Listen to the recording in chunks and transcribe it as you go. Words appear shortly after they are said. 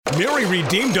Mary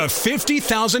redeemed a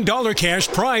 $50,000 cash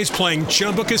prize playing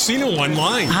Chumba Casino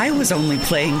online. I was only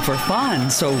playing for fun,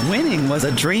 so winning was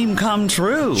a dream come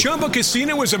true. Chumba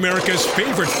Casino is America's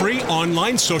favorite free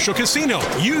online social casino.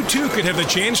 You too could have the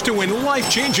chance to win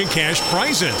life-changing cash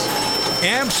prizes.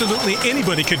 Absolutely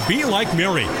anybody could be like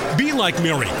Mary. Be like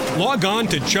Mary. Log on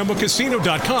to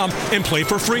ChumbaCasino.com and play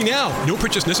for free now. No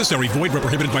purchase necessary. Void where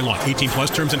prohibited by law. 18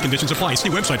 plus terms and conditions apply. See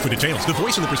website for details. The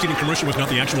voice in the preceding commercial was not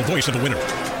the actual voice of the winner.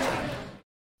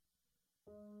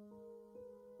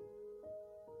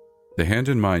 The hand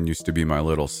in mine used to be my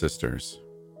little sister's.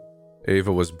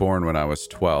 Ava was born when I was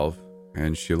 12,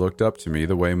 and she looked up to me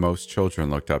the way most children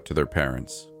looked up to their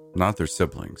parents, not their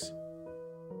siblings.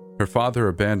 Her father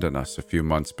abandoned us a few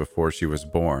months before she was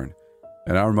born,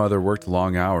 and our mother worked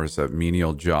long hours at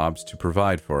menial jobs to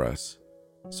provide for us,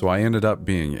 so I ended up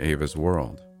being Ava's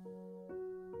world.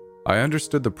 I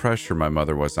understood the pressure my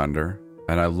mother was under,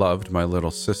 and I loved my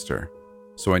little sister,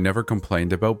 so I never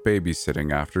complained about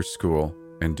babysitting after school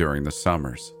and during the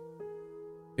summers.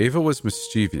 Ava was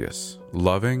mischievous,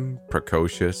 loving,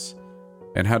 precocious,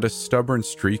 and had a stubborn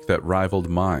streak that rivaled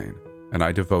mine, and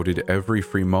I devoted every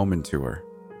free moment to her.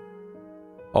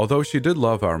 Although she did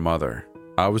love our mother,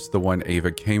 I was the one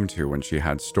Ava came to when she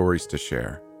had stories to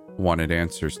share, wanted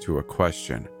answers to a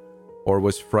question, or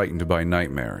was frightened by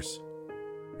nightmares.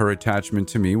 Her attachment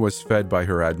to me was fed by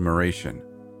her admiration,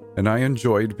 and I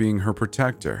enjoyed being her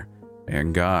protector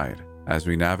and guide as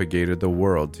we navigated the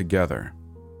world together.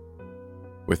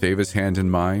 With Ava's hand in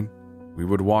mine, we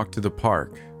would walk to the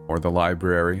park or the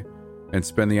library and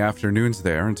spend the afternoons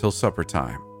there until supper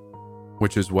time,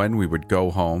 which is when we would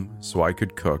go home so I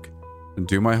could cook and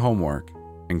do my homework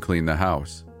and clean the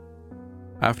house.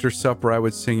 After supper, I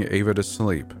would sing Ava to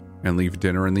sleep and leave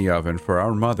dinner in the oven for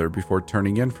our mother before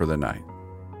turning in for the night.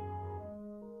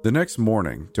 The next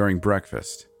morning, during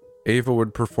breakfast, Ava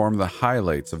would perform the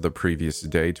highlights of the previous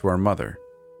day to our mother,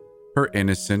 her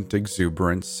innocent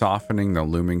exuberance softening the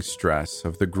looming stress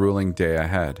of the grueling day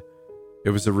ahead.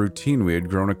 It was a routine we had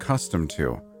grown accustomed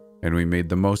to, and we made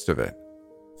the most of it,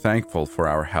 thankful for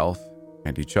our health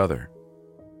and each other.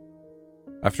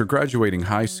 After graduating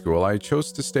high school, I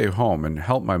chose to stay home and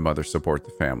help my mother support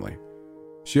the family.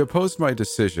 She opposed my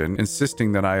decision,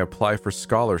 insisting that I apply for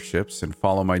scholarships and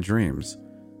follow my dreams,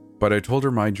 but I told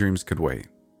her my dreams could wait.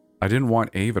 I didn't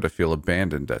want Ava to feel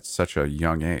abandoned at such a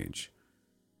young age.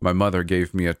 My mother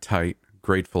gave me a tight,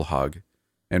 grateful hug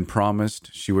and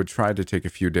promised she would try to take a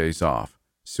few days off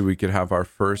so we could have our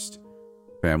first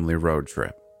family road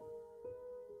trip.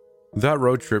 That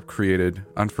road trip created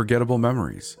unforgettable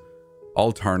memories,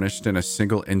 all tarnished in a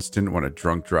single instant when a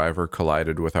drunk driver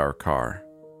collided with our car,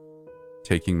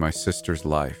 taking my sister's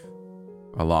life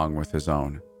along with his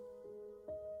own.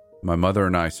 My mother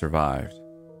and I survived,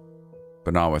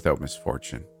 but not without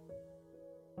misfortune.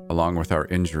 Along with our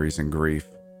injuries and grief,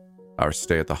 our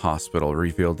stay at the hospital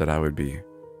revealed that I would be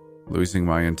losing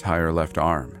my entire left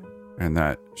arm and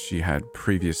that she had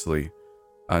previously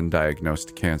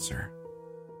undiagnosed cancer.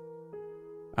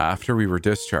 After we were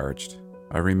discharged,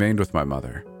 I remained with my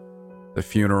mother. The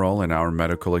funeral and our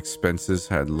medical expenses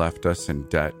had left us in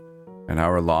debt, and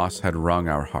our loss had wrung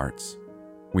our hearts.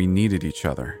 We needed each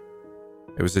other.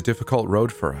 It was a difficult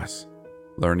road for us,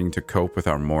 learning to cope with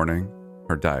our mourning,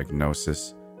 her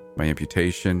diagnosis, my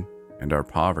amputation, and our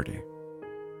poverty.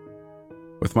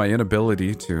 With my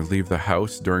inability to leave the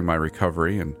house during my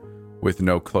recovery and with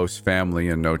no close family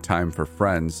and no time for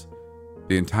friends,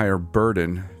 the entire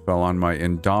burden fell on my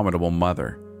indomitable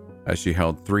mother as she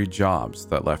held 3 jobs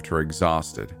that left her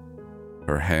exhausted,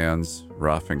 her hands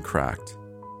rough and cracked.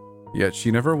 Yet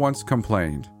she never once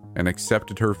complained and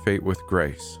accepted her fate with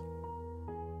grace.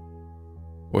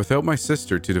 Without my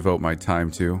sister to devote my time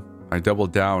to, I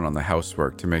doubled down on the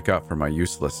housework to make up for my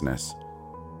uselessness,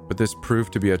 but this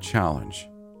proved to be a challenge.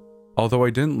 Although I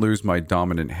didn't lose my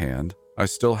dominant hand, I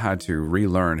still had to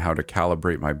relearn how to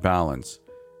calibrate my balance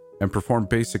and perform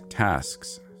basic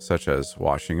tasks such as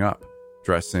washing up,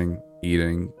 dressing,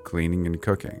 eating, cleaning, and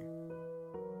cooking.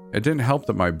 It didn't help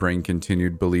that my brain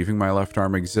continued believing my left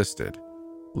arm existed,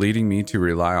 leading me to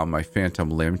rely on my phantom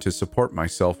limb to support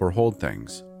myself or hold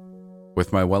things.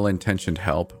 With my well-intentioned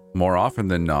help, more often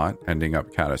than not ending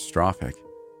up catastrophic,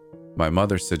 my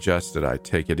mother suggested I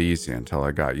take it easy until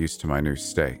I got used to my new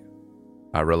state.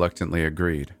 I reluctantly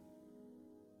agreed.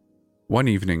 One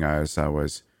evening, as I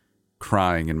was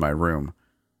crying in my room,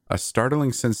 a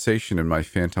startling sensation in my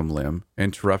phantom limb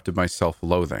interrupted my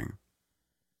self-loathing.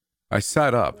 I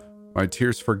sat up, my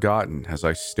tears forgotten as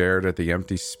I stared at the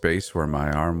empty space where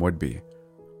my arm would be.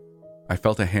 I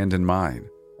felt a hand in mine,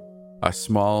 a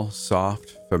small,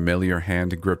 soft, familiar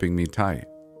hand gripping me tight.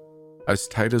 as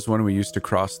tight as when we used to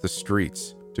cross the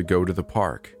streets to go to the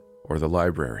park or the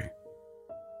library.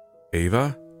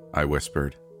 "Ava?" I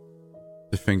whispered.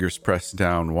 The fingers pressed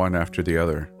down one after the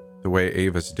other, the way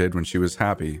Ava's did when she was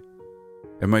happy,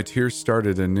 and my tears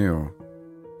started anew.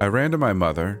 I ran to my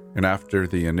mother, and after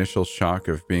the initial shock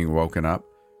of being woken up,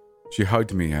 she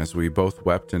hugged me as we both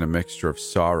wept in a mixture of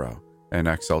sorrow and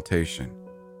exultation.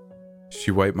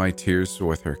 She wiped my tears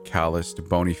with her calloused,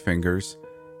 bony fingers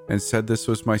and said this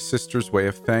was my sister's way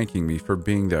of thanking me for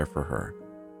being there for her,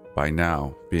 by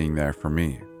now being there for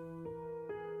me.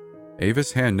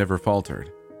 Ava's hand never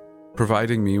faltered,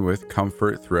 providing me with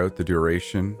comfort throughout the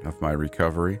duration of my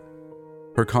recovery.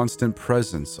 Her constant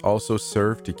presence also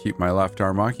served to keep my left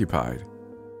arm occupied,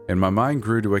 and my mind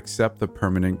grew to accept the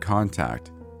permanent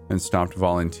contact and stopped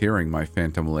volunteering my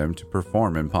phantom limb to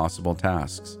perform impossible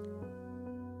tasks.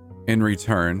 In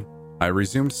return, I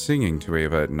resumed singing to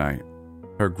Ava at night.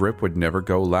 Her grip would never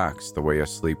go lax the way a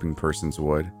sleeping person's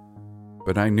would,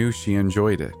 but I knew she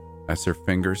enjoyed it as her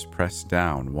fingers pressed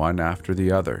down one after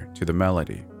the other to the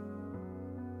melody.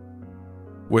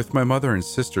 With my mother and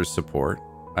sister's support,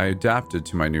 I adapted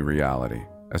to my new reality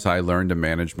as I learned to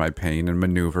manage my pain and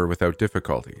maneuver without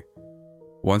difficulty.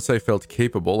 Once I felt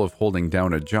capable of holding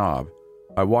down a job,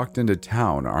 I walked into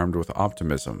town armed with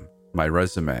optimism, my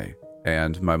resume,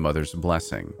 and my mother's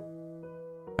blessing.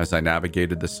 As I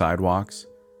navigated the sidewalks,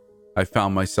 I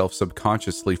found myself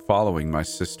subconsciously following my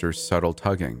sister's subtle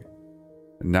tugging.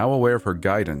 Now aware of her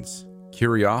guidance,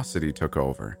 curiosity took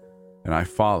over, and I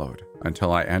followed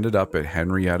until I ended up at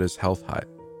Henrietta's health hut.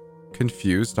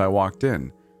 Confused, I walked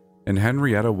in, and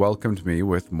Henrietta welcomed me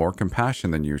with more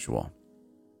compassion than usual.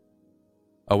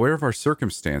 Aware of our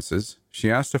circumstances,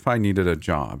 she asked if I needed a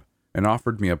job and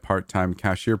offered me a part-time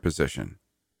cashier position.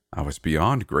 I was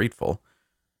beyond grateful.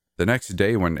 The next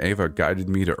day, when Ava guided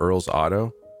me to Earl's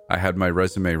Auto, I had my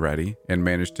resume ready and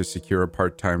managed to secure a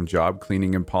part-time job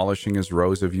cleaning and polishing his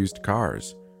rows of used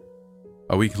cars.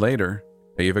 A week later,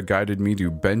 Ava guided me to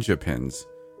Benjapins,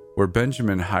 where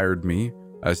Benjamin hired me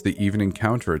as the evening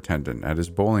counter attendant at his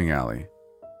bowling alley.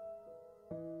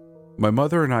 My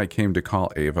mother and I came to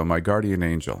call Ava my guardian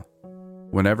angel.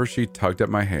 Whenever she tugged at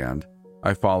my hand,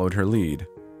 I followed her lead.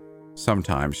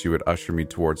 Sometimes she would usher me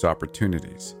towards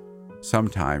opportunities.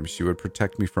 Sometimes she would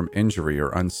protect me from injury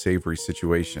or unsavory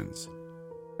situations.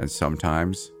 And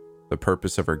sometimes the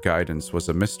purpose of her guidance was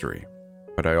a mystery,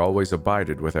 but I always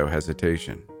abided without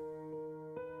hesitation.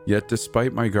 Yet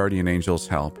despite my guardian angel's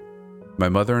help, my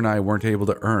mother and I weren't able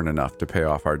to earn enough to pay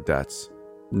off our debts,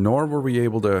 nor were we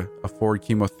able to afford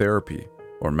chemotherapy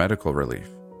or medical relief.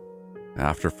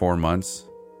 After 4 months,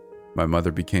 my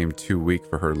mother became too weak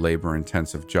for her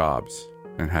labor-intensive jobs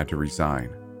and had to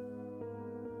resign.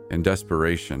 In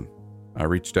desperation, I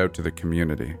reached out to the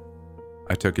community.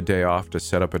 I took a day off to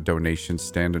set up a donation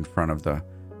stand in front of the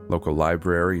local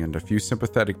library, and a few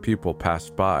sympathetic people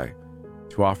passed by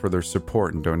to offer their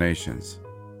support and donations.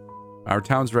 Our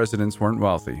town's residents weren't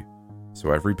wealthy,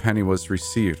 so every penny was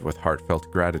received with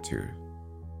heartfelt gratitude.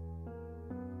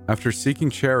 After seeking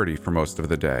charity for most of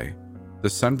the day, the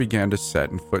sun began to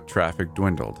set and foot traffic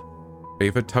dwindled.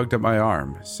 Ava tugged at my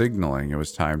arm, signaling it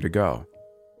was time to go,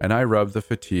 and I rubbed the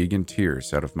fatigue and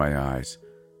tears out of my eyes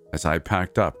as I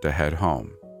packed up to head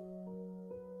home.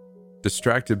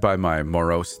 Distracted by my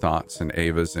morose thoughts and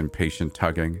Ava's impatient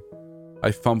tugging,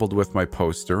 I fumbled with my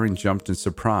poster and jumped in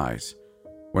surprise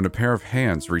when a pair of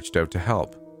hands reached out to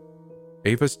help.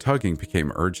 Ava's tugging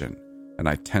became urgent, and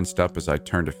I tensed up as I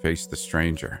turned to face the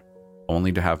stranger,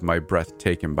 only to have my breath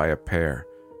taken by a pair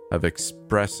of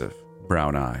expressive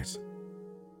brown eyes.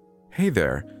 "Hey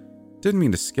there, didn't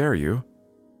mean to scare you,"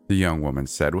 the young woman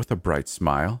said with a bright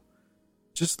smile.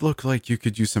 "Just looked like you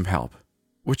could use some help.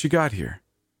 What you got here?"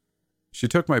 She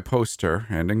took my poster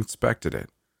and inspected it,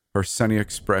 her sunny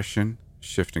expression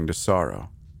shifting to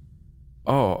sorrow.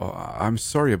 "Oh, I'm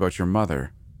sorry about your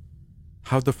mother.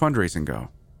 How'd the fundraising go?"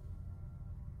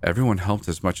 "Everyone helped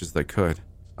as much as they could,"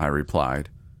 I replied,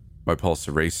 my pulse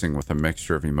racing with a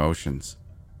mixture of emotions.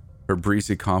 Her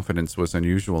breezy confidence was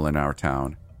unusual in our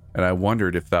town, and I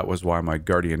wondered if that was why my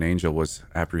guardian angel was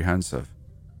apprehensive.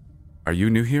 "Are you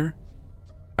new here?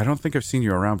 I don't think I've seen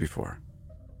you around before."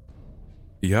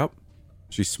 "Yep."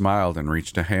 She smiled and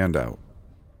reached a hand out.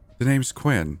 "The name's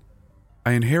Quinn.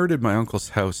 I inherited my uncle's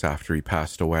house after he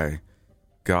passed away.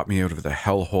 Got me out of the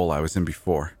hellhole I was in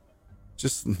before.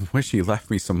 Just wish he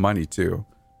left me some money, too."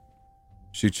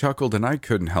 She chuckled, and I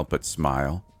couldn't help but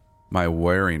smile, my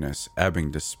wariness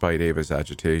ebbing despite Ava's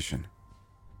agitation.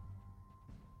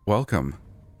 "Welcome.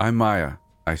 I'm Maya,"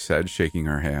 I said, shaking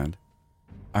her hand.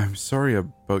 "I'm sorry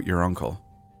about your uncle."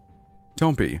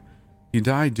 "Don't be. He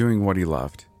died doing what he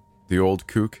loved. The old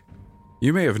kook.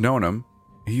 You may have known him.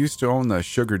 He used to own the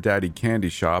Sugar Daddy candy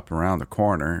shop around the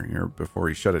corner here before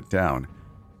he shut it down.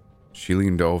 She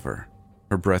leaned over,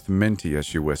 her breath minty as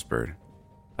she whispered,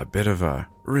 "A bit of a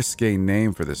risque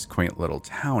name for this quaint little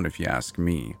town, if you ask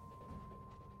me."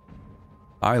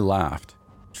 I laughed,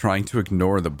 trying to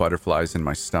ignore the butterflies in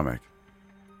my stomach.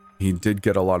 He did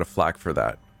get a lot of flack for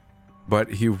that,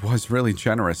 but he was really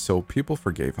generous, so people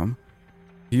forgave him.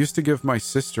 He used to give my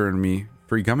sister and me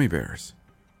free gummy bears.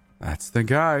 That's the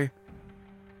guy.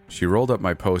 She rolled up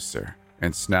my poster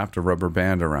and snapped a rubber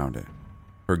band around it,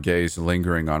 her gaze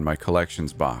lingering on my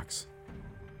collections box.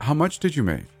 "How much did you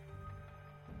make?"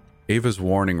 Ava's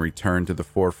warning returned to the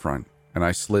forefront, and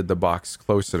I slid the box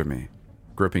closer to me,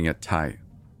 gripping it tight.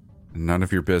 "None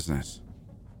of your business."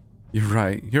 You're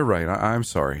right. I'm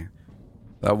sorry.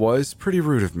 That was pretty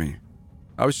rude of me.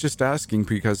 I was just asking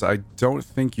because I don't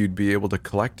think you'd be able to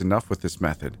collect enough with this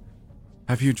method.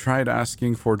 Have you tried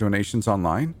asking for donations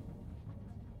online?"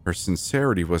 Her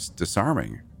sincerity was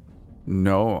disarming.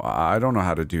 "No, I don't know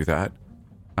how to do that,"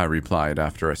 I replied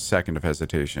after a second of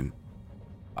hesitation.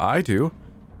 "I do.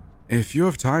 If you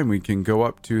have time, we can go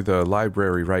up to the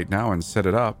library right now and set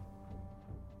it up."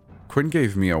 Quinn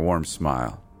gave me a warm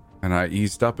smile, and I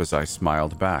eased up as I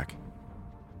smiled back.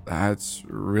 "That's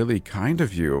really kind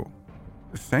of you.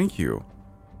 Thank you."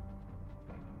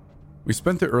 We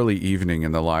spent the early evening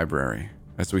in the library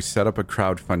as we set up a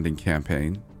crowdfunding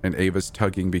campaign, and Ava's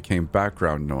tugging became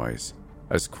background noise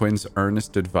as Quinn's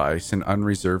earnest advice and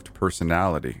unreserved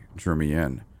personality drew me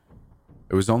in.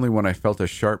 It was only when I felt a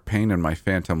sharp pain in my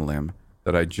phantom limb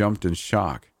that I jumped in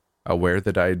shock, aware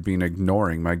that I had been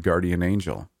ignoring my guardian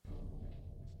angel.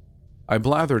 I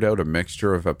blathered out a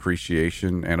mixture of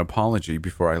appreciation and apology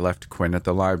before I left Quinn at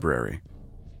the library,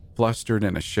 flustered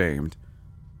and ashamed,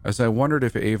 as I wondered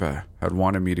if Ava had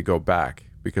wanted me to go back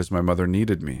because my mother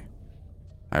needed me.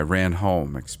 I ran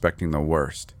home expecting the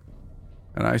worst,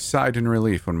 and I sighed in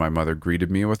relief when my mother greeted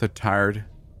me with a tired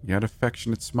yet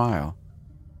affectionate smile.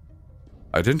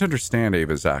 I didn't understand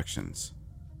Ava's actions,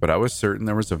 but I was certain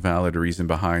there was a valid reason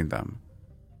behind them.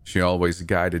 She always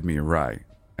guided me right,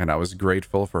 and I was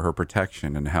grateful for her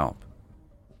protection and help.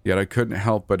 Yet I couldn't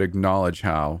help but acknowledge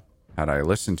how, had I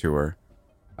listened to her,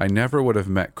 I never would have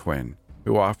met Quinn,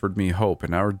 who offered me hope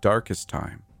in our darkest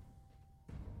time.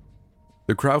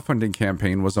 The crowdfunding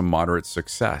campaign was a moderate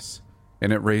success,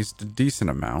 and it raised a decent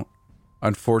amount.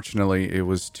 Unfortunately, it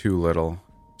was too little,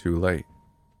 too late.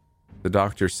 The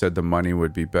doctor said the money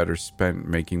would be better spent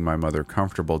making my mother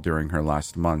comfortable during her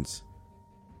last months,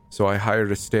 so I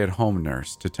hired a stay-at-home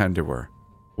nurse to tend to her,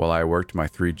 while I worked my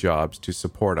 3 jobs to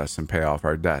support us and pay off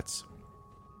our debts.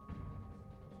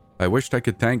 I wished I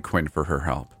could thank Quinn for her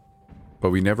help, but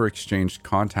we never exchanged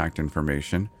contact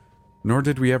information, nor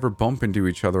did we ever bump into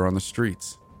each other on the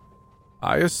streets.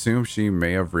 I assume she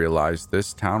may have realized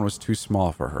this town was too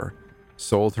small for her,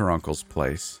 sold her uncle's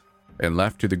place, and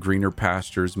left to the greener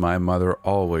pastures my mother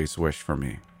always wished for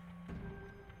me.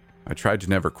 I tried to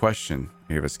never question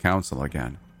Ava's counsel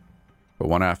again, but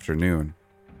one afternoon,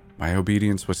 my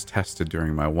obedience was tested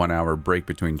during my 1-hour break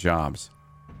between jobs.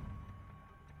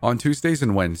 On Tuesdays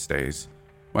and Wednesdays,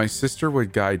 my sister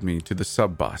would guide me to the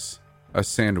Sub Bus, a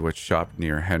sandwich shop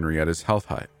near Henrietta's health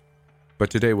hut. But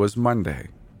today was Monday,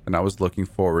 and I was looking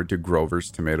forward to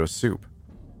Grover's tomato soup.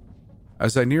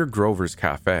 As I neared Grover's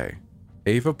Cafe,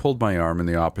 Ava pulled my arm in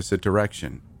the opposite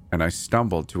direction, and I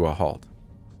stumbled to a halt.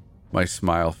 My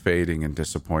smile fading in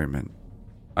disappointment.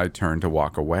 I turned to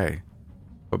walk away,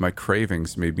 but my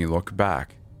cravings made me look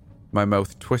back, my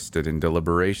mouth twisted in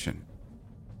deliberation.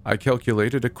 I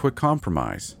calculated a quick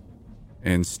compromise.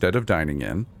 Instead of dining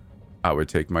in, I would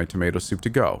take my tomato soup to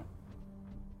go.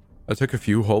 I took a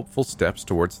few hopeful steps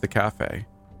towards the cafe,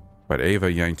 but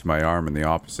Ava yanked my arm in the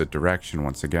opposite direction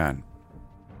once again.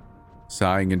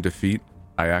 Sighing in defeat,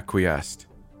 I acquiesced,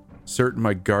 certain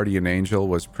my guardian angel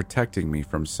was protecting me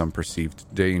from some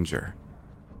perceived danger.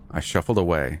 I shuffled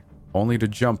away, only to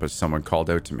jump as someone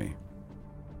called out to me.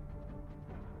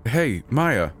 "Hey,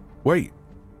 Maya, wait!"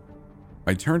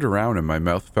 I turned around and my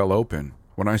mouth fell open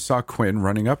when I saw Quinn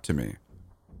running up to me,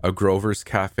 a Grover's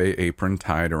Cafe apron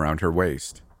tied around her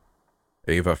waist.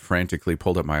 Ava frantically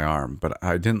pulled at my arm, but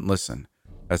I didn't listen,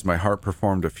 as my heart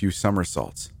performed a few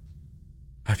somersaults.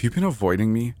 "Have you been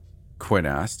avoiding me?" Quinn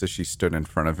asked as she stood in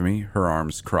front of me, her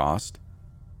arms crossed.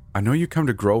 "I know you come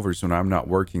to Grover's when I'm not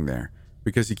working there,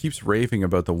 because he keeps raving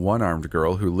about the one-armed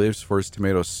girl who lives for his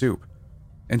tomato soup.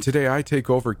 And today I take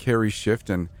over Carrie's shift,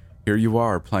 and here you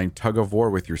are playing tug-of-war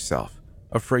with yourself,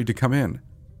 afraid to come in."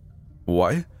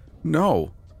 "What?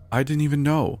 No, I didn't even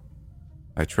know."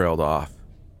 I trailed off,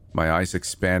 my eyes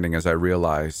expanding as I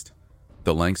realized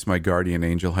The lengths my guardian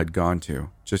angel had gone to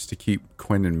just to keep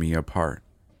Quinn and me apart.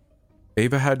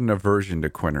 Ava had an aversion to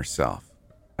Quinn herself.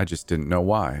 I just didn't know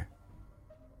why.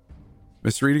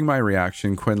 Misreading my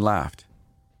reaction, Quinn laughed.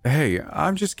 "Hey,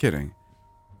 I'm just kidding.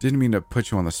 Didn't mean to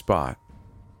put you on the spot."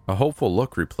 A hopeful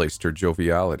look replaced her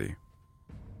joviality.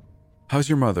 "How's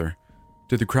your mother?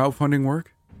 Did the crowdfunding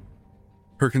work?"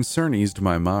 Her concern eased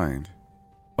my mind.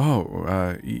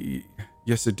 "Oh,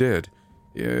 yes it did.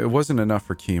 It wasn't enough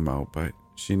for chemo, but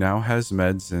she now has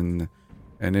meds and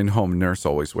an in-home nurse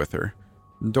always with her.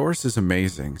 Doris is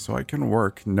amazing, so I can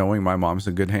work knowing my mom's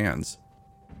in good hands."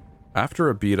 After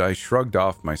a beat, I shrugged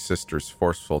off my sister's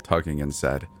forceful tugging and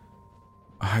said,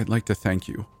 "I'd like to thank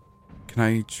you. Can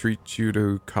I treat you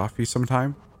to coffee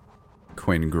sometime?"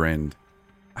 Quinn grinned.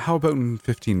 "How about in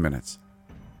 15 minutes?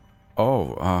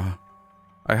 "Oh,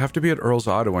 I have to be at Earl's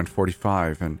Auto in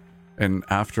 45, and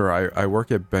after I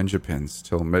work at Benjapin's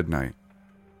till midnight."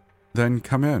 "Then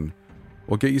come in.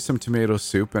 We'll get you some tomato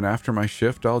soup, and after my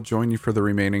shift, I'll join you for the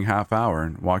remaining half hour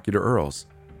and walk you to Earl's.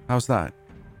 How's that?"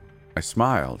 I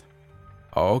smiled.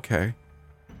 "Oh, okay."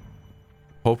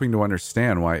 Hoping to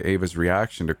understand why Ava's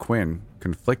reaction to Quinn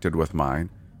conflicted with mine,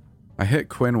 I hit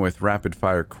Quinn with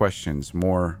rapid-fire questions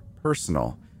more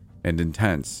personal and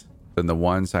intense than the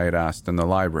ones I had asked in the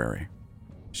library.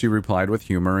 She replied with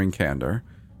humor and candor,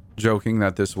 joking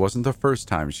that this wasn't the first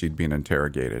time she'd been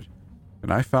interrogated,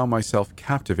 and I found myself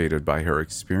captivated by her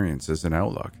experiences and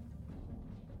outlook.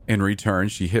 In return,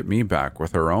 she hit me back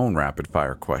with her own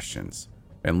rapid-fire questions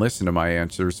and listened to my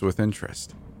answers with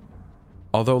interest.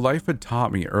 Although life had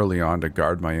taught me early on to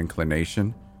guard my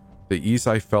inclination, the ease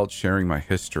I felt sharing my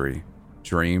history,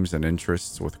 dreams, and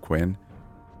interests with Quinn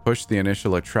pushed the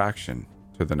initial attraction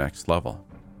to the next level.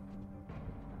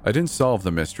 I didn't solve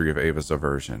the mystery of Ava's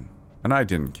aversion, and I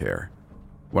didn't care.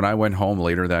 When I went home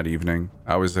later that evening,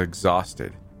 I was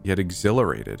exhausted, yet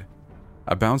exhilarated.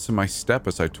 I bounced in my step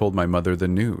as I told my mother the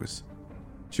news.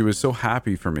 She was so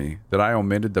happy for me that I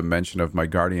omitted the mention of my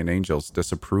guardian angel's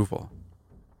disapproval.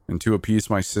 And to appease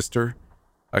my sister,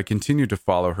 I continued to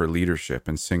follow her leadership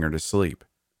and sing her to sleep.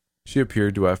 She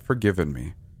appeared to have forgiven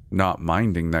me, not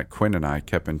minding that Quinn and I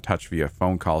kept in touch via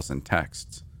phone calls and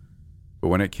texts. But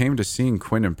when it came to seeing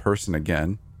Quinn in person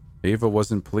again, Ava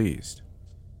wasn't pleased.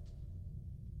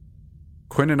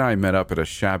 Quinn and I met up at a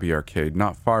shabby arcade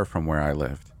not far from where I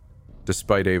lived.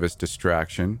 Despite Ava's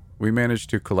distraction, we managed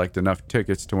to collect enough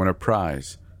tickets to win a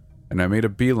prize, and I made a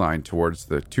beeline towards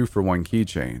the 2-for-1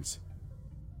 keychains.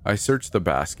 I searched the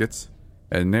baskets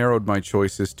and narrowed my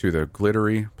choices to the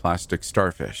glittery plastic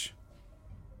starfish.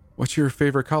 "What's your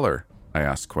favorite color?" I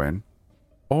asked Quinn.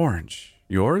 "Orange.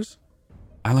 Yours?"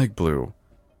 "I like blue,"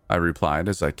 I replied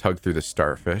as I tugged through the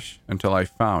starfish until I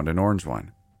found an orange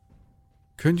one.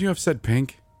 "Couldn't you have said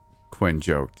pink?" Quinn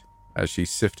joked as she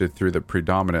sifted through the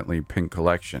predominantly pink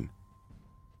collection.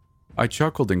 I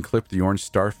chuckled and clipped the orange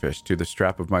starfish to the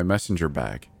strap of my messenger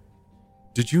bag.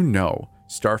 "Did you know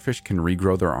starfish can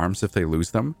regrow their arms if they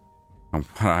lose them?"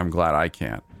 I'm glad I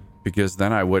can't, because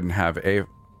then I wouldn't have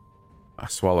I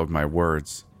swallowed my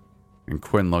words, and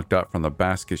Quinn looked up from the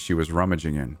basket she was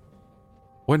rummaging in.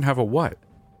 "Wouldn't have a what?"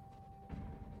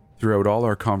 Throughout all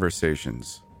our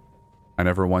conversations, I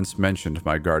never once mentioned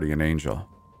my guardian angel.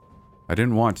 I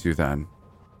didn't want to then,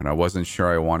 and I wasn't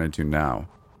sure I wanted to now.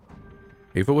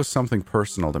 Ava was something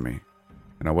personal to me,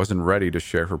 and I wasn't ready to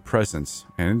share her presence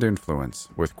and influence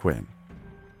with Quinn.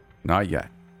 Not yet.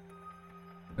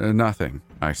 "Nothing,"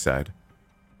 I said.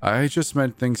 "I just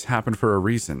meant things happen for a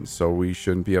reason, so we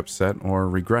shouldn't be upset or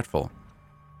regretful,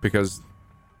 because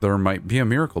there might be a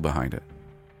miracle behind it."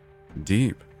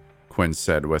 "Deep," Quinn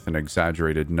said with an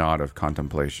exaggerated nod of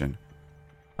contemplation.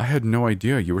 "I had no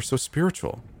idea you were so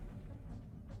spiritual."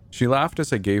 She laughed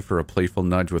as I gave her a playful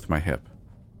nudge with my hip.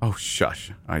 "Oh,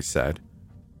 shush," I said.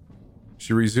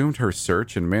 She resumed her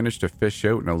search and managed to fish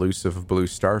out an elusive blue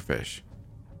starfish.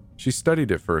 She studied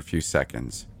it for a few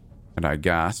seconds, and I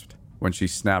gasped when she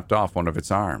snapped off one of its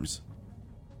arms.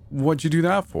 "What'd you do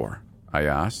that for?" I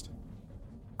asked.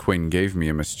 Quinn gave me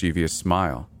a mischievous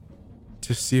smile.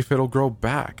 "To see if it'll grow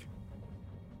back."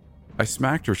 I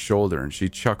smacked her shoulder and she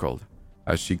chuckled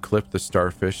as she clipped the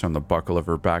starfish on the buckle of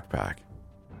her backpack.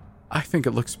 "I think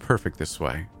it looks perfect this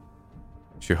way."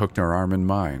 She hooked her arm in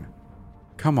mine.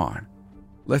 "Come on,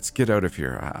 let's get out of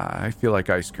here. I feel like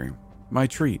ice cream. My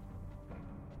treat."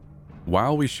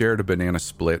 While we shared a banana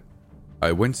split,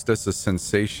 I winced as the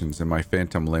sensations in my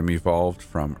phantom limb evolved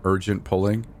from urgent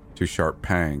pulling to sharp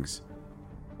pangs,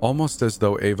 almost as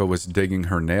though Ava was digging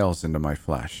her nails into my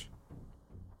flesh.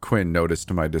 Quinn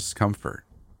noticed my discomfort.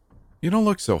 "You don't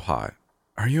look so hot.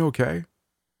 Are you okay?"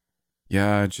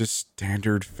 "Yeah, just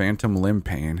standard phantom limb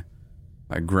pain."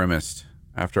 I grimaced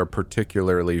after a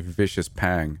particularly vicious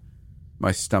pang,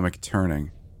 my stomach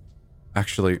turning.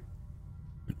 Actually,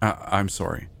 I'm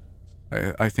sorry.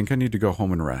 I think I need to go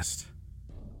home and rest.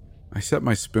 I set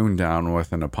my spoon down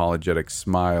with an apologetic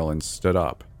smile and stood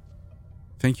up.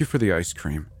 Thank you for the ice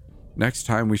cream. Next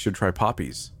time we should try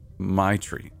Poppy's. My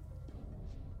treat.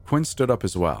 Quinn stood up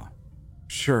as well.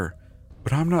 Sure,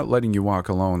 but I'm not letting you walk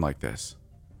alone like this.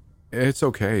 It's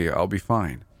okay, I'll be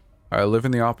fine. I live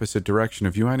in the opposite direction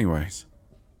of you anyways.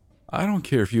 I don't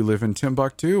care if you live in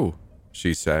Timbuktu,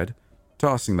 she said,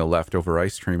 tossing the leftover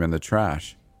ice cream in the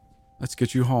trash. Let's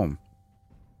get you home.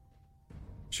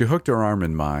 She hooked her arm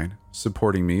in mine,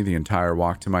 supporting me the entire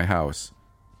walk to my house,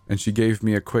 and she gave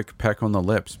me a quick peck on the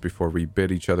lips before we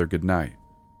bid each other goodnight.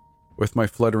 With my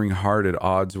fluttering heart at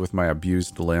odds with my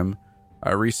abused limb,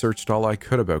 I researched all I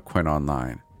could about Quinn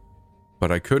online,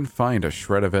 but I couldn't find a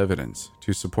shred of evidence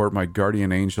to support my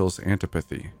guardian angel's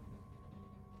antipathy.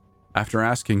 After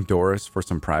asking Doris for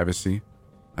some privacy,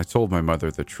 I told my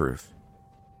mother the truth.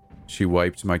 She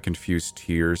wiped my confused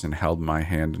tears and held my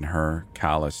hand in her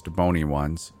calloused, bony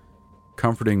ones,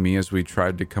 comforting me as we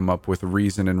tried to come up with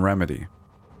reason and remedy.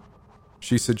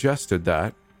 She suggested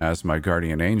that, as my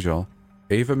guardian angel,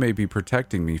 Ava may be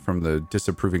protecting me from the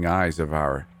disapproving eyes of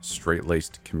our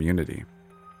straight-laced community.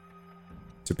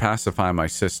 To pacify my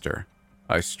sister,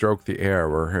 I stroked the air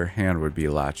where her hand would be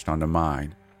latched onto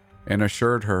mine and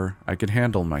assured her I could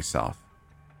handle myself.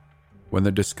 When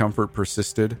the discomfort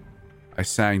persisted, I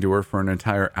sang to her for an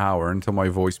entire hour until my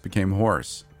voice became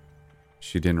hoarse.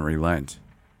 She didn't relent,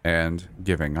 and,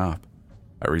 giving up,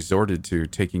 I resorted to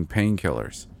taking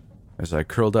painkillers as I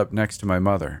curled up next to my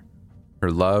mother,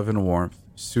 her love and warmth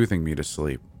soothing me to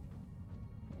sleep.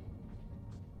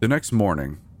 The next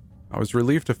morning, I was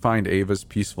relieved to find Ava's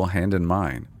peaceful hand in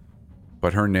mine,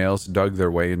 but her nails dug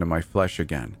their way into my flesh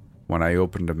again when I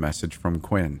opened a message from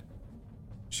Quinn.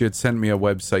 She had sent me a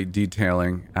website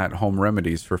detailing at-home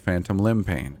remedies for phantom limb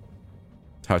pain.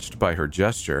 Touched by her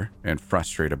gesture and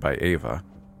frustrated by Ava,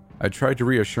 I tried to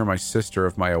reassure my sister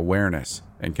of my awareness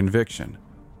and conviction,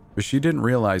 but she didn't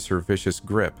realize her vicious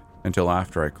grip until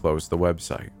after I closed the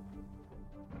website.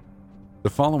 The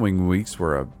following weeks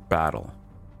were a battle,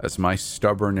 as my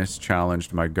stubbornness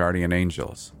challenged my guardian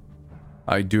angels.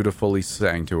 I dutifully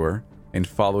sang to her and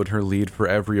followed her lead for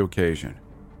every occasion,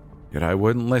 yet I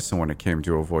wouldn't listen when it came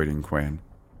to avoiding Quinn.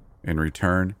 In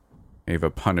return,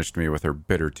 Ava punished me with her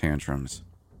bitter tantrums.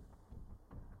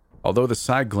 Although the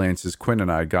side glances Quinn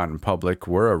and I got in public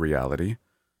were a reality,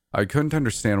 I couldn't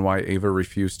understand why Ava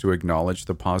refused to acknowledge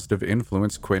the positive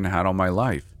influence Quinn had on my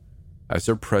life, as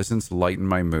her presence lightened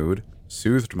my mood,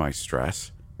 soothed my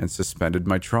stress, and suspended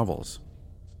my troubles.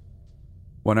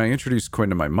 When I introduced Quinn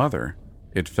to my mother,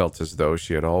 it felt as though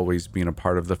she had always been a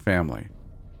part of the family.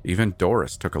 Even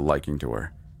Doris took a liking to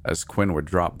her, as Quinn would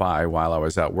drop by while I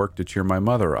was at work to cheer my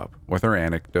mother up with her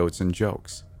anecdotes and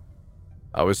jokes.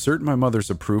 I was certain my mother's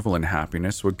approval and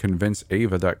happiness would convince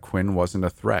Ava that Quinn wasn't a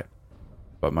threat,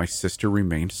 but my sister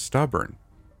remained stubborn.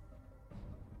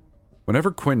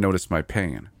 Whenever Quinn noticed my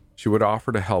pain, she would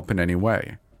offer to help in any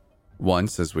way.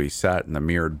 Once, as we sat in the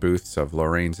mirrored booths of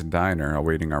Lorraine's diner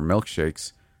awaiting our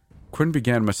milkshakes, Quinn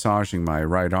began massaging my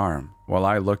right arm, while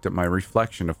I looked at my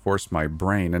reflection to force my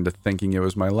brain into thinking it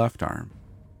was my left arm.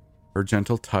 Her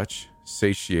gentle touch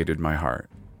satiated my heart,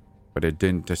 but it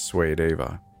didn't dissuade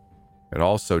Ava. It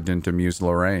also didn't amuse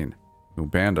Lorraine, who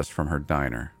banned us from her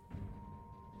diner.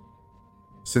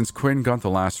 Since Quinn got the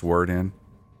last word in,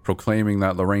 proclaiming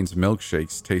that Lorraine's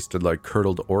milkshakes tasted like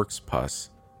curdled orc's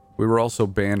pus, we were also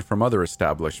banned from other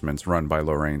establishments run by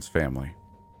Lorraine's family.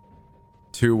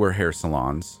 2 were hair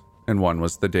salons, and 1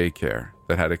 was the daycare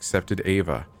that had accepted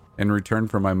Ava in return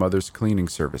for my mother's cleaning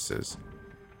services.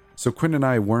 So Quinn and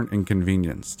I weren't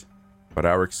inconvenienced, but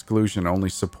our exclusion only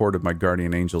supported my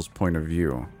guardian angel's point of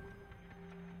view.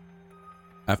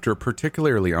 After a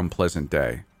particularly unpleasant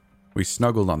day, we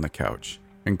snuggled on the couch,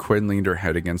 and Quinn leaned her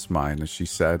head against mine as she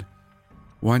said,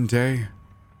 "One day,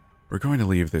 we're going to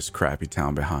leave this crappy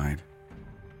town behind.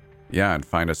 Yeah, and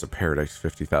find us a paradise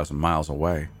 50,000 miles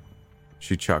away."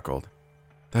 She chuckled.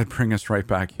 "That'd bring us right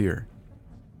back here."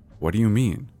 "What do you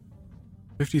mean?"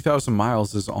 50,000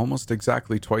 miles is almost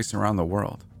exactly twice around the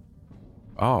world."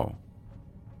 "Oh.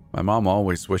 My mom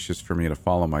always wishes for me to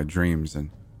follow my dreams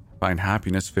and find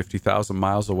happiness 50,000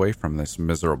 miles away from this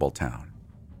miserable town."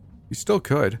 "You still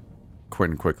could,"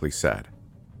 Quinn quickly said.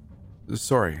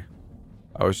 "Sorry,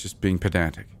 I was just being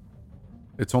pedantic.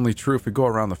 It's only true if we go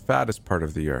around the fattest part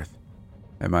of the earth,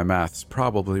 and my math's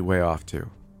probably way off too."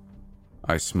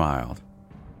 I smiled.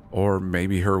 Or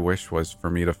maybe her wish was for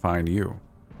me to find you,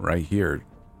 right here,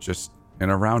 just in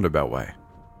a roundabout way.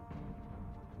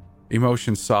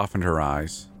 Emotion softened her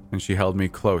eyes, and she held me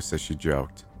close as she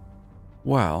joked.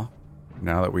 Well,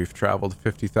 now that we've traveled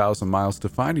 50,000 miles to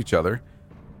find each other,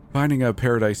 finding a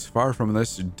paradise far from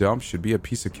this dump should be a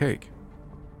piece of cake.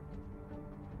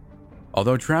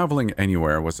 Although traveling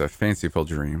anywhere was a fanciful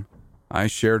dream, I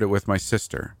shared it with my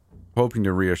sister, hoping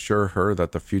to reassure her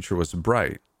that the future was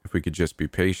bright if we could just be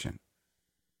patient.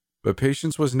 But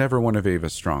patience was never one of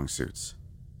Ava's strong suits.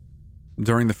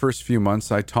 During the first few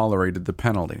months, I tolerated the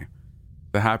penalty,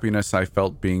 the happiness I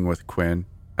felt being with Quinn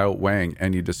outweighing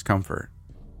any discomfort.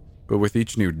 But with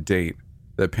each new date,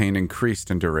 the pain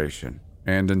increased in duration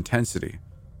and intensity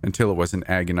until it was an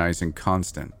agonizing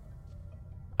constant.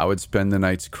 I would spend the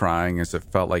nights crying as it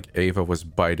felt like Ava was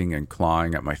biting and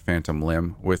clawing at my phantom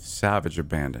limb with savage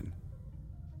abandon.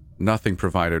 Nothing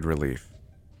provided relief,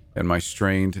 and my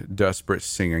strained, desperate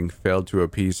singing failed to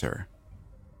appease her.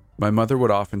 My mother would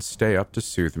often stay up to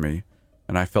soothe me,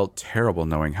 and I felt terrible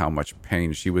knowing how much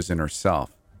pain she was in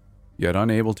herself, yet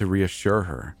unable to reassure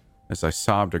her as I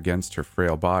sobbed against her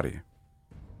frail body.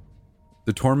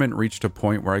 The torment reached a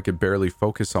point where I could barely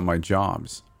focus on my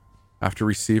jobs. After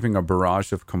receiving a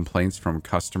barrage of complaints from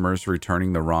customers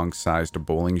returning the wrong-sized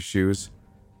bowling shoes,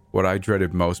 what I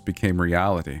dreaded most became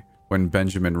reality when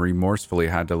Benjamin remorsefully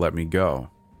had to let me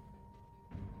go.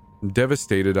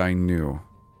 Devastated, I knew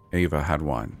Ava had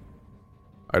won.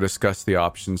 I discussed the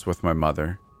options with my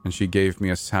mother, and she gave me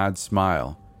a sad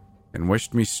smile and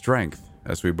wished me strength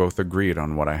as we both agreed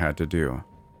on what I had to do.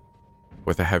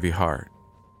 With a heavy heart,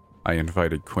 I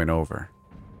invited Quinn over.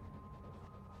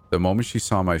 The moment she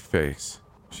saw my face,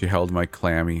 she held my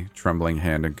clammy, trembling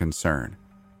hand in concern.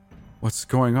 "What's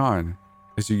going on?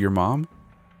 Is it your mom?"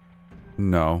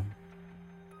 "No.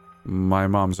 My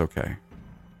mom's okay.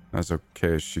 As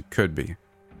okay as she could be."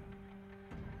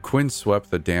 Quinn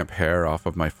swept the damp hair off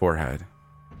of my forehead.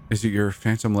 "Is it your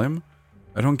phantom limb?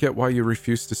 I don't get why you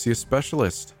refuse to see a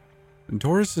specialist.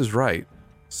 Doris is right.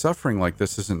 Suffering like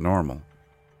this isn't normal.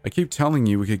 I keep telling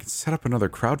you we could set up another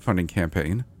crowdfunding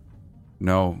campaign."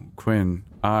 "No, Quinn,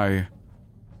 I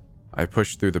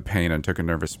pushed through the pain and took a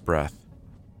nervous breath.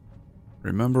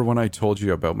 "Remember when I told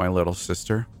you about my little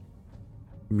sister?"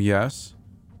 "Yes.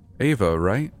 Ava,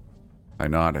 right?" I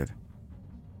nodded.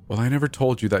 "Well, I never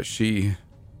told you that she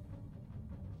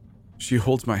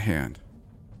holds my hand.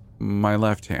 My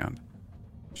left hand.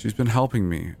 She's been helping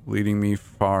me, leading me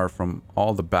far from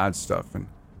all the bad stuff and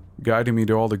guiding me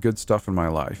to all the good stuff in my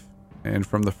life. And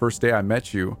from the first day I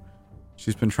met you,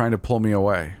 she's been trying to pull me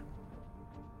away."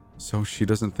 "So she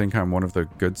doesn't think I'm one of the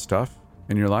good stuff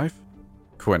in your life?"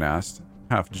 Quinn asked,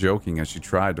 half joking as she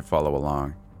tried to follow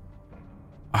along.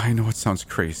 "I know it sounds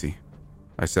crazy,"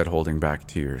 I said, holding back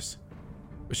tears.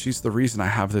 "But she's the reason I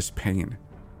have this pain.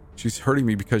 She's hurting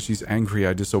me because she's angry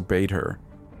I disobeyed her.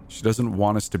 She doesn't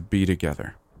want us to be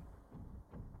together."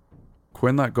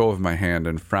 Quinn let go of my hand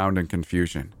and frowned in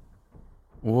confusion.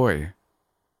 "Oi,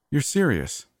 you're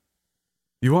serious?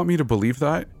 You want me to believe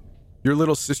that? Your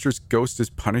little sister's ghost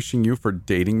is punishing you for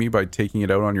dating me by taking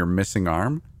it out on your missing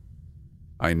arm?"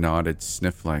 I nodded,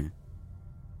 sniffling.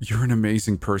 "You're an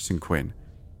amazing person, Quinn.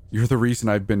 You're the reason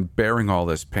I've been bearing all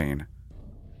this pain.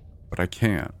 But I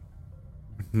can't.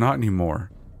 Not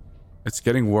anymore. It's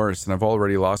getting worse, and I've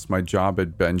already lost my job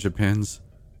at Benjapin's.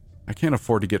 I can't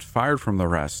afford to get fired from the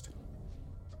rest.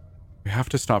 We have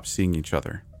to stop seeing each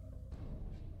other."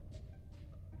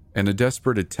 In a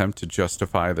desperate attempt to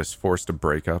justify this forced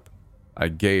breakup, I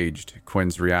gauged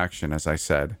Quinn's reaction as I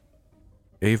said,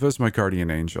 "Ava's my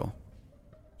guardian angel.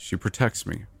 She protects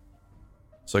me.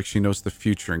 It's like she knows the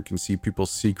future and can see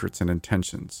people's secrets and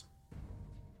intentions."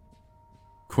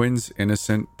 Quinn's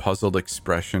innocent, puzzled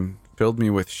expression filled me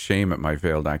with shame at my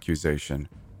veiled accusation.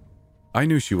 I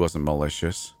knew she wasn't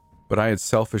malicious, but I had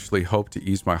selfishly hoped to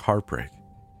ease my heartbreak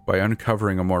by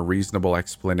uncovering a more reasonable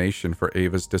explanation for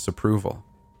Ava's disapproval.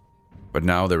 But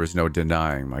now there was no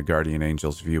denying my guardian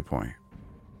angel's viewpoint.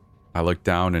 I looked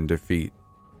down in defeat.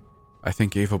 "I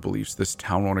think Ava believes this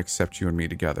town won't accept you and me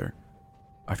together.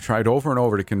 I've tried over and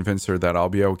over to convince her that I'll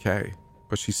be okay,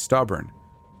 but she's stubborn.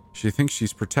 She thinks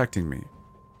she's protecting me.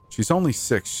 She's only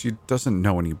 6. She doesn't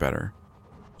know any better.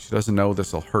 She doesn't know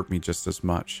this'll hurt me just as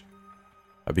much."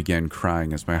 I began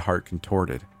crying as my heart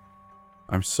contorted.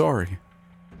 "I'm sorry."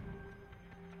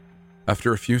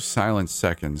 After a few silent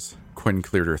seconds, Quinn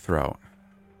cleared her throat.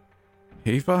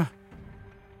 "Ava,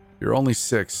 you're only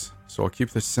 6, so I'll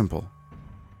keep this simple.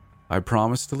 I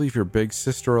promise to leave your big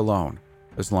sister alone,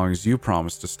 as long as you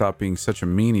promise to stop being such a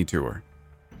meanie to her."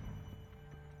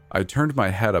 I turned my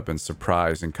head up in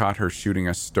surprise and caught her shooting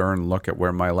a stern look at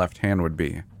where my left hand would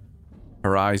be.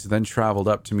 Her eyes then traveled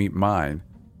up to meet mine,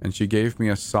 and she gave me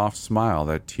a soft smile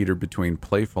that teetered between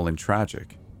playful and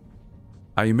tragic.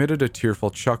 I emitted a tearful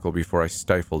chuckle before I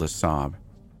stifled a sob.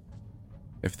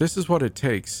 "If this is what it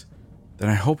takes, then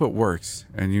I hope it works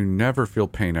and you never feel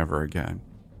pain ever again,"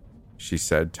 she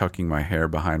said, tucking my hair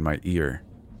behind my ear.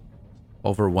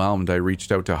 Overwhelmed, I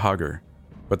reached out to hug her,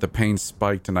 but the pain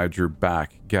spiked and I drew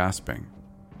back, gasping.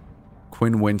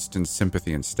 Quinn winced in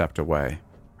sympathy and stepped away,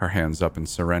 her hands up in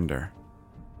surrender.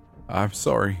 "I'm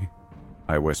sorry,"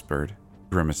 I whispered,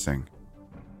 grimacing.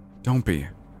 "Don't be.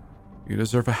 You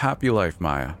deserve a happy life,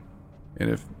 Maya. And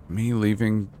if me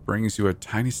leaving brings you a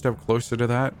tiny step closer to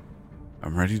that,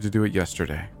 I'm ready to do it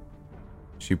yesterday."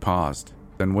 She paused,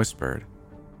 then whispered,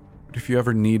 "But if you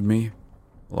ever need me,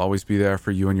 I'll always be there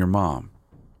for you and your mom.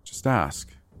 Just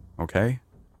ask, okay?"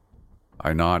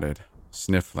 I nodded,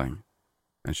 sniffling,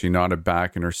 and she nodded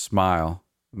back in her smile,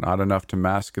 not enough to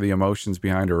mask the emotions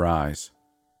behind her eyes.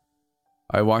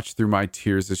 I watched through my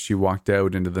tears as she walked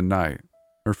out into the night,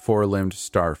 her four-limbed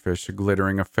starfish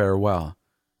glittering a farewell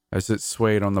as it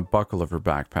swayed on the buckle of her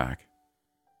backpack.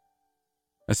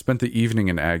 I spent the evening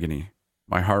in agony,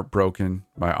 my heart broken,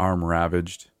 my arm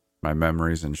ravaged, my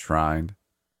memories enshrined.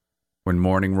 When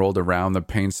morning rolled around, the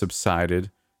pain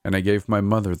subsided, and I gave my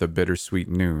mother the bittersweet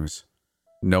news,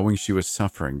 knowing she was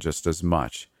suffering just as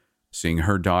much, seeing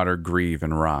her daughter grieve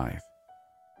and writhe.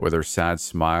 With her sad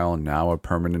smile now a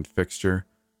permanent fixture,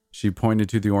 she pointed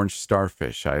to the orange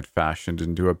starfish I had fashioned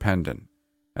into a pendant,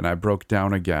 and I broke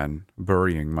down again,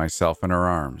 burying myself in her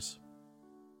arms.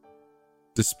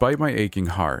 Despite my aching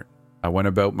heart, I went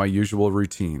about my usual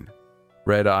routine,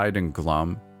 red-eyed and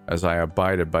glum as I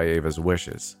abided by Ava's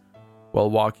wishes. While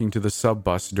walking to the sub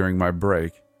bus during my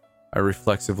break, I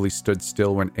reflexively stood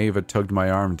still when Ava tugged my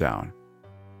arm down,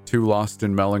 too lost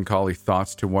in melancholy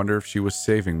thoughts to wonder if she was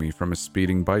saving me from a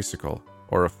speeding bicycle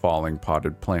or a falling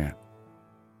potted plant.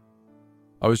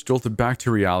 I was jolted back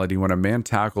to reality when a man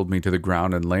tackled me to the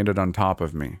ground and landed on top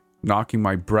of me, knocking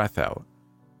my breath out.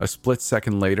 A split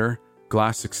second later,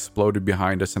 glass exploded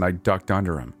behind us and I ducked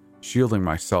under him, shielding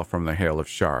myself from the hail of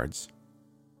shards.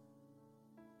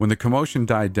 When the commotion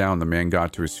died down, the man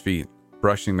got to his feet,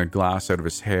 brushing the glass out of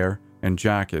his hair and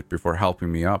jacket before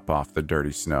helping me up off the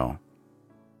dirty snow.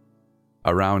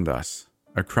 Around us,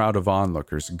 a crowd of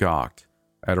onlookers gawked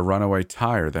at a runaway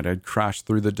tire that had crashed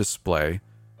through the display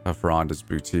of Rhonda's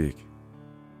boutique.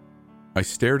 I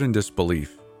stared in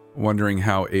disbelief, wondering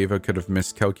how Ava could have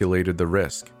miscalculated the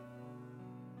risk.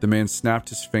 The man snapped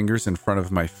his fingers in front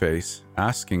of my face,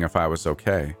 asking if I was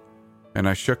okay, and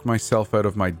I shook myself out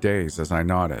of my daze as I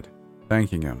nodded,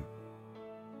 thanking him.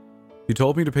 He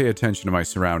told me to pay attention to my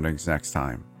surroundings next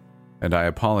time, and I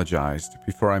apologized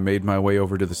before I made my way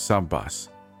over to the sub bus,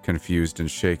 confused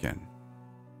and shaken.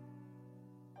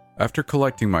 After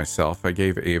collecting myself, I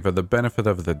gave Ava the benefit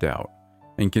of the doubt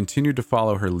and continued to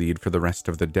follow her lead for the rest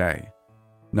of the day,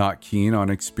 not keen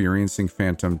on experiencing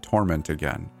phantom torment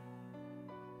again.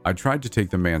 I tried to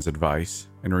take the man's advice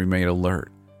and remain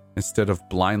alert instead of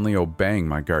blindly obeying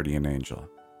my guardian angel,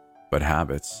 but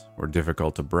habits were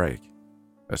difficult to break,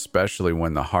 especially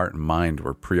when the heart and mind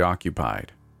were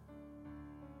preoccupied.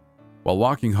 While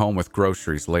walking home with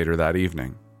groceries later that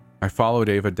evening, I followed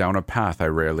Ava down a path I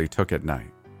rarely took at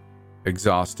night.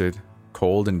 Exhausted,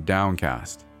 cold, and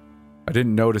downcast, I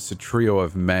didn't notice a trio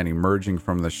of men emerging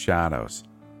from the shadows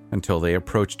until they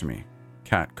approached me,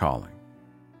 catcalling.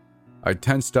 I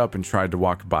tensed up and tried to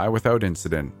walk by without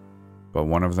incident, but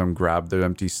one of them grabbed the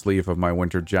empty sleeve of my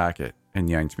winter jacket and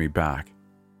yanked me back.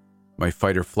 My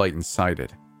fight or flight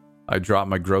incited. I dropped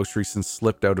my groceries and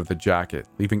slipped out of the jacket,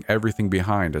 leaving everything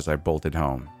behind as I bolted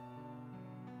home.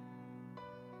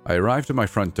 I arrived at my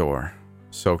front door,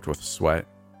 soaked with sweat,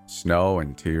 snow,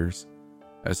 and tears,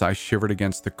 as I shivered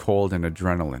against the cold and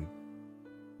adrenaline.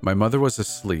 My mother was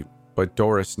asleep, but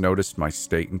Doris noticed my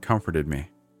state and comforted me,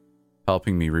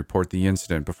 helping me report the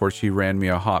incident before she ran me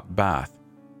a hot bath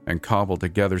and cobbled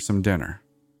together some dinner.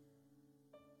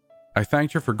 I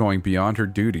thanked her for going beyond her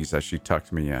duties as she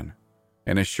tucked me in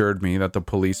and assured me that the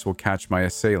police will catch my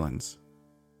assailants.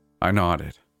 I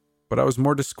nodded, but I was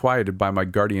more disquieted by my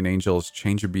guardian angel's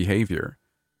change of behavior.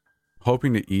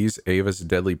 Hoping to ease Ava's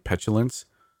deadly petulance,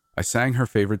 I sang her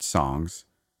favorite songs,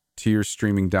 tears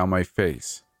streaming down my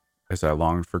face as I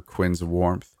longed for Quinn's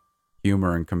warmth,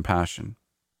 humor, and compassion.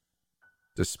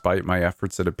 Despite my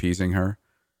efforts at appeasing her,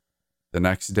 the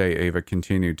next day Ava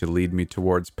continued to lead me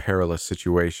towards perilous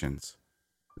situations,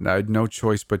 and I had no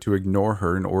choice but to ignore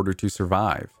her in order to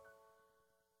survive.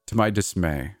 To my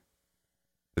dismay,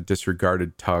 the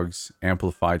disregarded tugs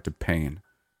amplified to pain,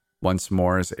 once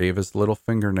more as Ava's little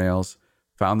fingernails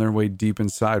found their way deep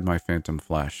inside my phantom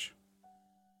flesh.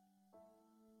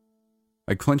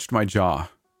 I clenched my jaw,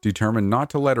 determined not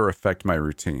to let her affect my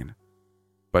routine.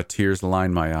 But tears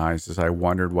lined my eyes as I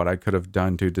wondered what I could have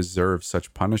done to deserve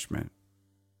such punishment.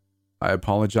 I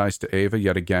apologized to Ava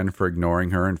yet again for ignoring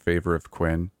her in favor of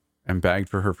Quinn and begged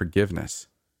for her forgiveness.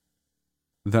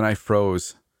 Then I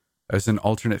froze as an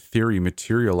alternate theory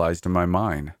materialized in my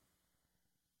mind.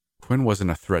 Quinn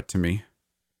wasn't a threat to me.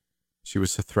 She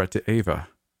was a threat to Ava.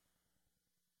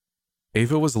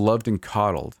 Ava was loved and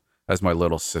coddled as my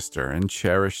little sister and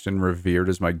cherished and revered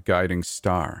as my guiding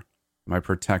star, my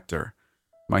protector,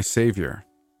 my savior.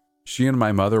 She and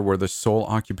my mother were the sole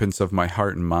occupants of my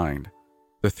heart and mind,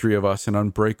 the three of us an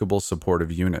unbreakable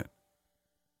supportive unit.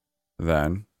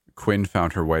 Then, Quinn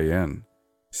found her way in,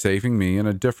 saving me in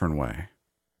a different way.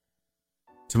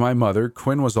 To my mother,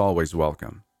 Quinn was always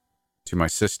welcome. To my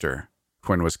sister,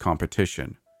 Quinn was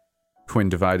competition. Quinn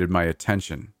divided my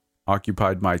attention,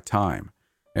 occupied my time,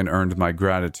 and earned my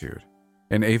gratitude,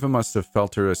 and Ava must have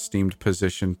felt her esteemed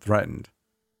position threatened.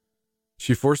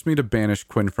 She forced me to banish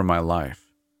Quinn from my life,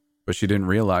 but she didn't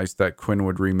realize that Quinn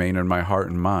would remain in my heart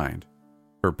and mind,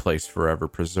 her place forever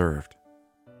preserved.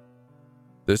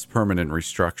 This permanent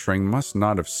restructuring must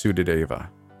not have suited Ava.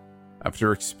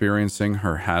 After experiencing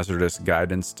her hazardous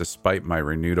guidance despite my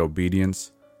renewed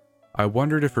obedience, I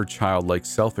wondered if her childlike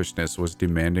selfishness was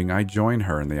demanding I join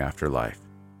her in the afterlife,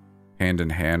 hand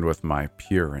in hand with my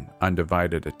pure and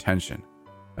undivided attention,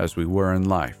 as we were in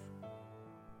life.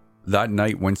 That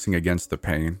night, wincing against the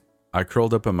pain, I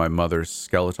curled up in my mother's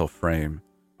skeletal frame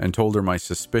and told her my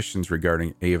suspicions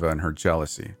regarding Ava and her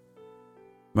jealousy.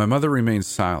 My mother remained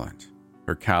silent,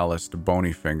 her calloused,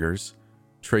 bony fingers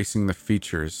tracing the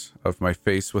features of my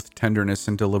face with tenderness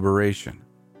and deliberation,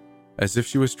 as if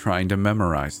she was trying to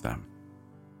memorize them.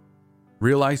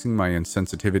 Realizing my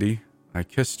insensitivity, I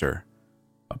kissed her,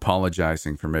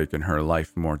 apologizing for making her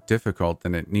life more difficult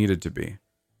than it needed to be.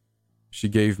 She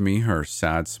gave me her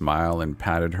sad smile and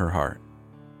patted her heart,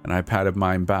 and I patted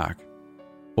mine back,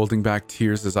 holding back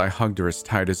tears as I hugged her as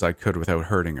tight as I could without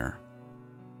hurting her.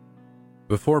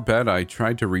 Before bed, I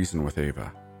tried to reason with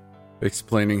Ava,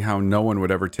 explaining how no one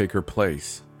would ever take her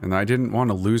place, and I didn't want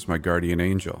to lose my guardian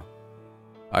angel.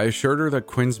 I assured her that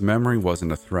Quinn's memory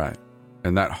wasn't a threat,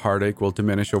 and that heartache will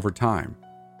diminish over time,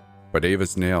 but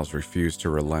Ava's nails refused to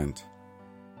relent.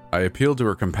 I appealed to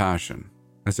her compassion,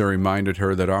 as I reminded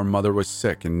her that our mother was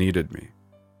sick and needed me,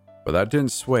 but that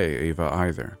didn't sway Ava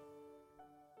either.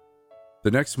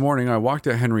 The next morning, I walked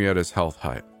to Henrietta's health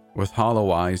hut, with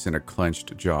hollow eyes and a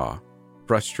clenched jaw,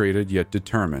 frustrated yet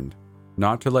determined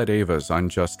not to let Ava's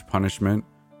unjust punishment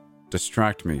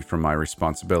distract me from my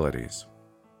responsibilities.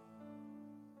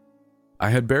 I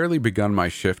had barely begun my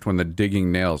shift when the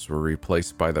digging nails were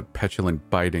replaced by the petulant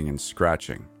biting and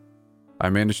scratching. I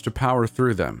managed to power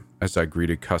through them as I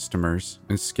greeted customers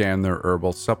and scanned their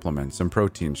herbal supplements and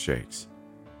protein shakes.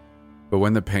 But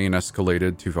when the pain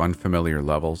escalated to unfamiliar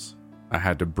levels, I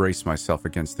had to brace myself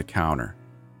against the counter,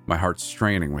 my heart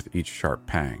straining with each sharp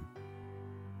pang.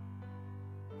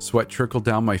 Sweat trickled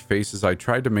down my face as I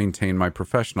tried to maintain my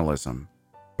professionalism,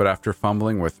 but after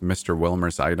fumbling with Mr.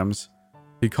 Wilmer's items,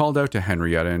 he called out to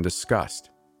Henrietta in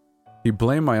disgust. He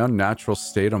blamed my unnatural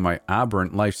state on my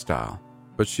aberrant lifestyle,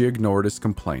 but she ignored his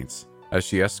complaints as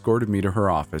she escorted me to her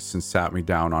office and sat me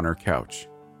down on her couch.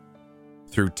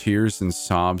 Through tears and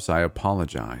sobs, I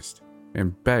apologized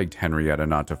and begged Henrietta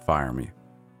not to fire me,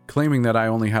 claiming that I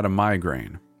only had a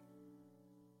migraine.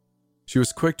 She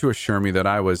was quick to assure me that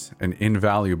I was an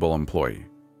invaluable employee,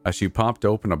 as she popped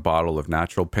open a bottle of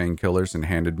natural painkillers and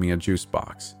handed me a juice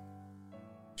box.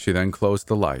 She then closed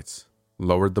the lights,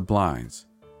 lowered the blinds,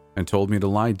 and told me to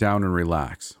lie down and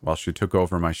relax while she took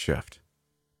over my shift.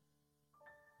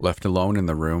 Left alone in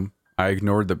the room, I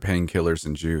ignored the painkillers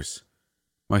and juice,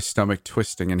 my stomach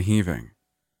twisting and heaving.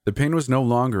 The pain was no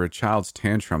longer a child's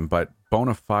tantrum, but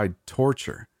bona fide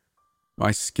torture.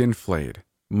 My skin flayed,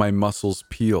 my muscles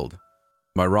peeled,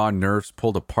 my raw nerves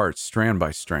pulled apart strand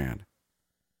by strand.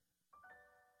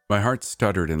 My heart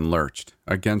stuttered and lurched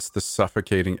against the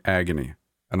suffocating agony,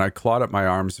 and I clawed at my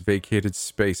arm's vacated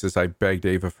space as I begged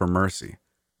Ava for mercy.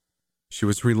 She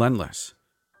was relentless,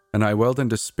 and I wailed in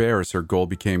despair as her goal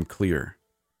became clear.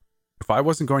 If I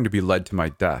wasn't going to be led to my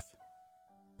death,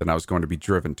 then I was going to be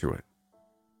driven to it.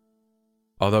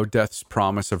 Although death's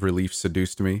promise of relief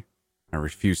seduced me, I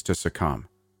refused to succumb.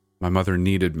 My mother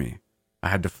needed me. I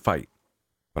had to fight,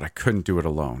 but I couldn't do it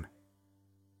alone.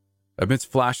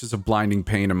 Amidst flashes of blinding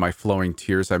pain and my flowing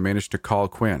tears, I managed to call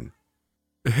Quinn.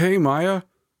 "Hey, Maya."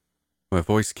 My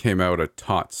voice came out a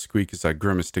taut squeak as I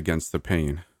grimaced against the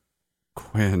pain.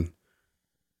 "Quinn.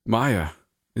 Maya,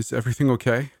 is everything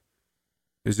okay?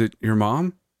 Is it your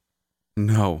mom?"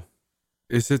 "No,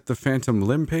 Is it the phantom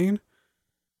limb pain?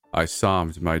 I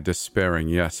sobbed, my despairing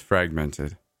yes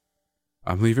fragmented.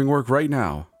 I'm leaving work right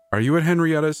now. Are you at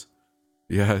Henrietta's?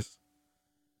 Yes.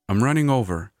 I'm running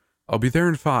over. I'll be there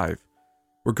in 5.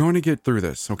 We're going to get through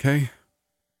this, okay?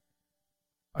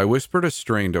 I whispered a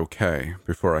strained okay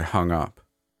before I hung up,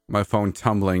 my phone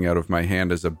tumbling out of my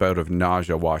hand as a bout of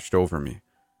nausea washed over me.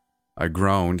 I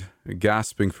groaned,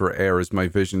 gasping for air as my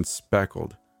vision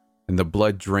speckled and the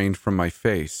blood drained from my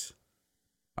face.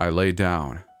 I lay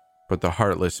down, but the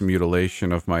heartless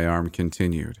mutilation of my arm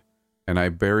continued, and I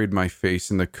buried my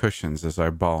face in the cushions as I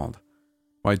bawled,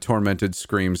 my tormented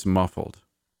screams muffled.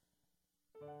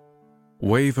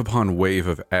 Wave upon wave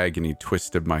of agony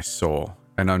twisted my soul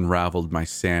and unraveled my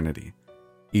sanity,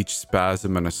 each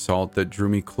spasm an assault that drew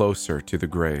me closer to the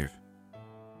grave.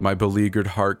 My beleaguered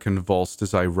heart convulsed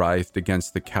as I writhed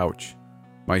against the couch,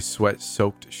 my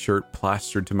sweat-soaked shirt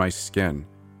plastered to my skin,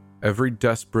 every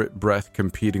desperate breath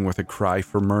competing with a cry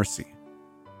for mercy.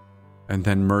 And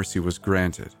then mercy was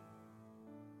granted.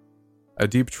 A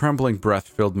deep trembling breath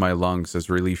filled my lungs as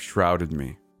relief shrouded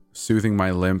me, soothing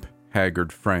my limp,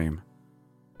 haggard frame.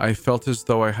 I felt as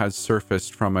though I had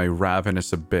surfaced from a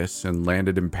ravenous abyss and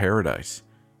landed in paradise,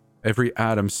 every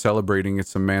atom celebrating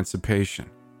its emancipation.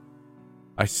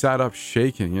 I sat up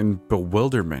shaking, and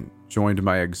bewilderment joined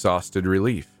my exhausted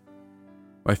relief.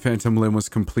 My phantom limb was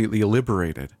completely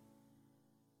liberated.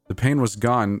 The pain was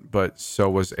gone, but so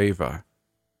was Ava.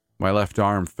 My left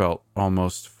arm felt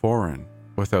almost foreign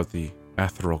without the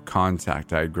ethereal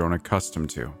contact I had grown accustomed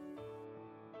to.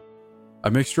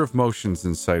 A mixture of motions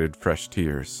incited fresh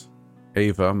tears.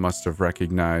 Ava must have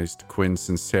recognized Quinn's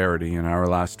sincerity in our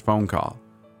last phone call,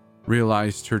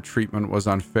 realized her treatment was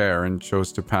unfair, and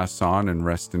chose to pass on and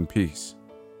rest in peace.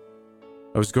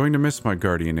 I was going to miss my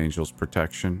guardian angel's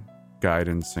protection,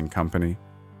 guidance, and company,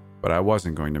 but I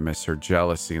wasn't going to miss her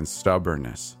jealousy and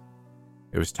stubbornness.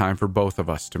 It was time for both of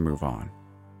us to move on.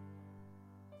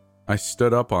 I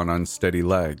stood up on unsteady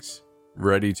legs,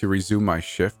 ready to resume my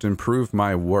shift and prove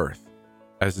my worth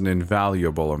as an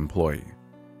invaluable employee.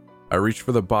 I reached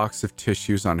for the box of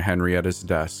tissues on Henrietta's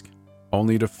desk,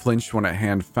 only to flinch when a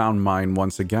hand found mine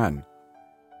once again.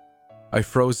 I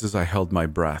froze as I held my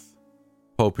breath,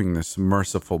 hoping this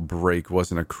merciful break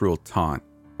wasn't a cruel taunt,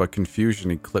 but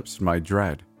confusion eclipsed my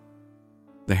dread.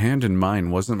 The hand in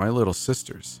mine wasn't my little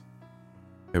sister's.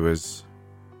 It was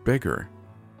bigger.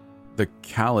 The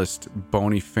calloused,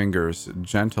 bony fingers,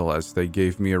 gentle as they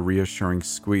gave me a reassuring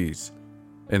squeeze,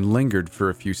 and lingered for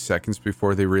a few seconds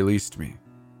before they released me.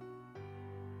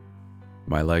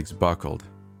 My legs buckled,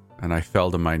 and I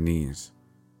fell to my knees,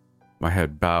 my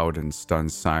head bowed in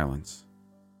stunned silence.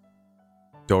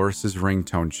 Doris's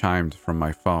ringtone chimed from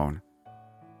my phone.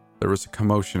 There was a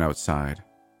commotion outside.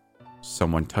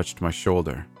 Someone touched my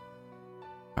shoulder.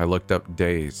 I looked up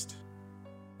dazed.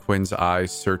 Quinn's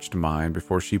eyes searched mine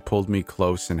before she pulled me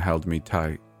close and held me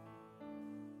tight,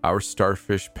 our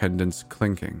starfish pendants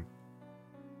clinking.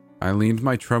 I leaned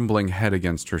my trembling head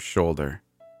against her shoulder,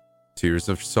 tears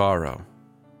of sorrow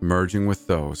merging with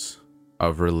those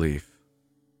of relief.